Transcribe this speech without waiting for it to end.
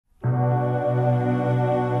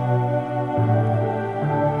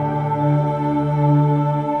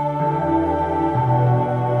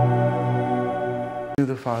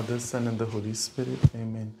Father, Son, and the Holy Spirit.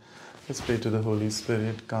 Amen. Let's pray to the Holy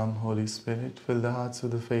Spirit. Come, Holy Spirit, fill the hearts of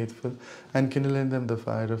the faithful and kindle in them the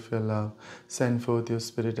fire of your love. Send forth your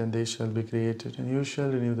Spirit, and they shall be created, and you shall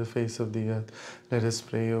renew the face of the earth. Let us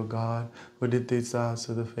pray, O God, who did these hearts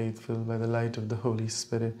of the faithful by the light of the Holy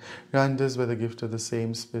Spirit. Grant us by the gift of the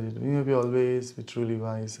same Spirit, we may be always be truly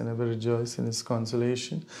wise and ever rejoice in His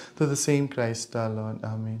consolation. Through the same Christ our Lord.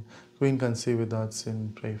 Amen. Queen conceived without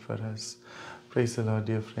sin, pray for us. Praise the Lord,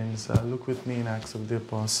 dear friends. Look with me in Acts of the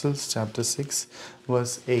Apostles, chapter 6,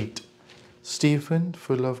 verse 8. Stephen,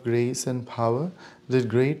 full of grace and power, did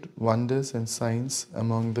great wonders and signs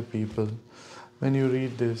among the people. When you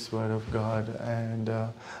read this word of God and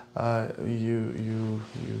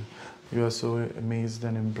you are so amazed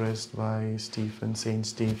and impressed by Stephen, Saint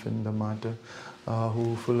Stephen, the martyr,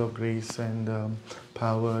 who full of grace and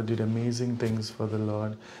power did amazing things for the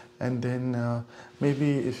Lord. And then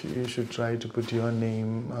maybe if you should try to put your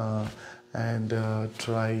name and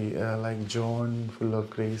try like John, full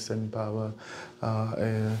of grace and power,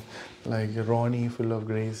 like Ronnie, full of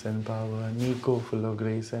grace and power, Nico, full of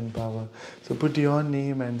grace and power. So put your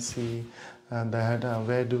name and see that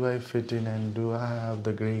where do I fit in, and do I have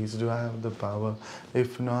the grace, do I have the power?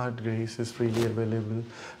 If not, grace is freely available,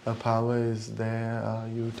 power is there,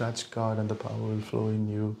 you touch God and the power will flow in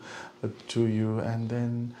you, to you, and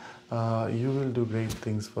then you will do great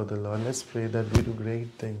things for the Lord. Let's pray that we do great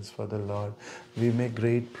things for the Lord. We make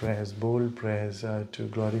great prayers, bold prayers to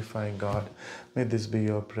glorify God. May this be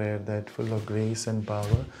your prayer, that full of grace and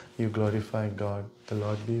power, you glorify God. The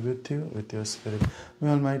Lord be with you, with your spirit.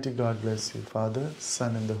 May Almighty God bless you, Father,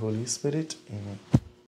 Son, and the Holy Spirit. Amen.